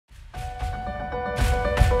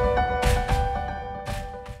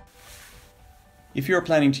If you're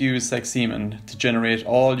planning to use sex semen to generate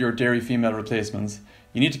all your dairy female replacements,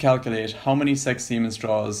 you need to calculate how many sex semen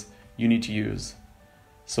straws you need to use.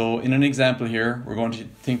 So in an example here, we're going to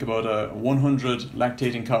think about a 100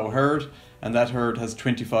 lactating cow herd, and that herd has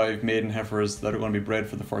 25 maiden heifers that are going to be bred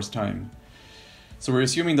for the first time. So we're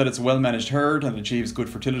assuming that it's a well-managed herd and achieves good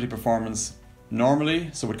fertility performance normally.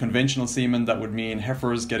 So with conventional semen, that would mean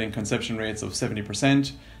heifers getting conception rates of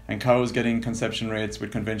 70% and cows getting conception rates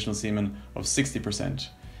with conventional semen of 60%.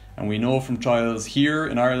 And we know from trials here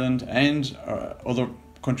in Ireland and other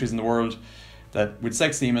countries in the world that with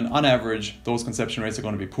sex semen, on average, those conception rates are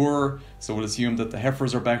going to be poorer. So we'll assume that the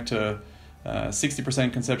heifers are back to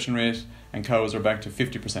 60% conception rate and cows are back to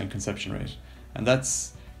 50% conception rate. And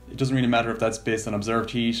it doesn't really matter if that's based on observed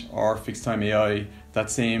heat or fixed time AI, that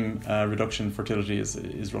same reduction in fertility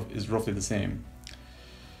is roughly the same.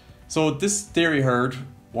 So this dairy herd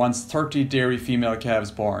wants 30 dairy female calves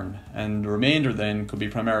born, and the remainder then could be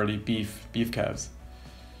primarily beef calves.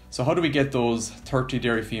 So how do we get those 30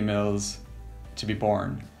 dairy females to be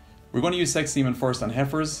born? We're going to use sex semen first on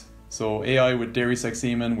heifers. So AI with dairy sex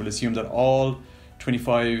semen will assume that all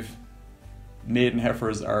 25 maiden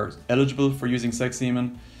heifers are eligible for using sex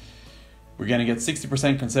semen. We're going to get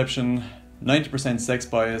 60% conception, 90% sex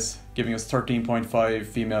bias, giving us 13.5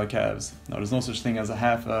 female calves. Now there's no such thing as a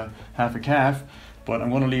half a calf, but I'm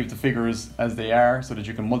going to leave the figures as they are so that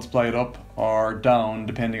you can multiply it up or down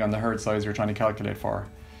depending on the herd size you're trying to calculate for.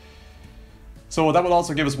 So that will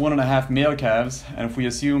also give us 1.5 male calves, and if we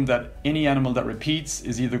assume that any animal that repeats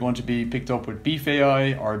is either going to be picked up with beef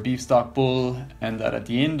AI or a beef stock bull, and that at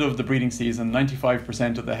the end of the breeding season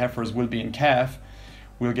 95% of the heifers will be in calf,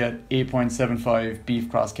 we'll get 8.75 beef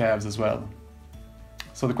cross calves as well.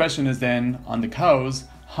 So the question is then, on the cows,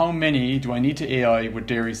 how many do I need to AI with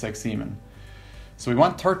dairy sex semen? So we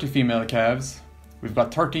want 30 female calves. We've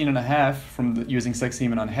got 13.5 from using sex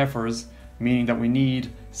semen on heifers, meaning that we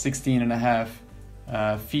need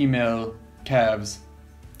 16.5 female calves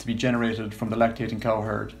to be generated from the lactating cow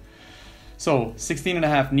herd. So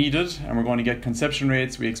 16.5 needed, and we're going to get conception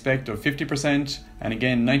rates we expect of 50% and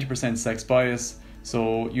again 90% sex bias.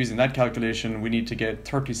 So using that calculation, we need to get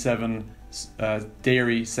 37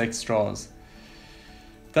 dairy sex straws.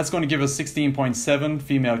 That's going to give us 16.7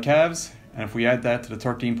 female calves, and if we add that to the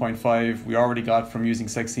 13.5 we already got from using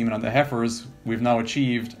sex semen on the heifers, we've now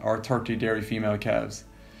achieved our 30 dairy female calves.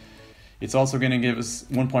 It's also going to give us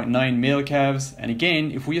 1.9 male calves, and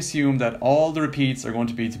again, if we assume that all the repeats are going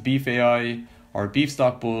to be to beef AI or beef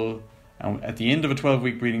stock bull, and at the end of a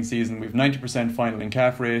 12-week breeding season we've 90% final in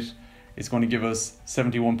calf rate, it's going to give us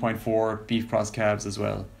 71.4 beef cross calves as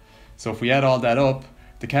well. So if we add all that up,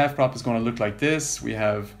 the calf crop is going to look like this. We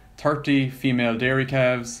have 30 female dairy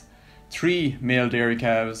calves, 3 male dairy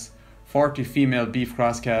calves, 40 female beef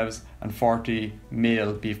cross calves, and 40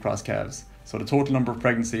 male beef cross calves. So the total number of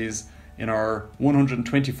pregnancies in our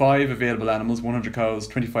 125 available animals, 100 cows,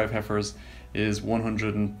 25 heifers, is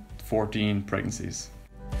 114 pregnancies.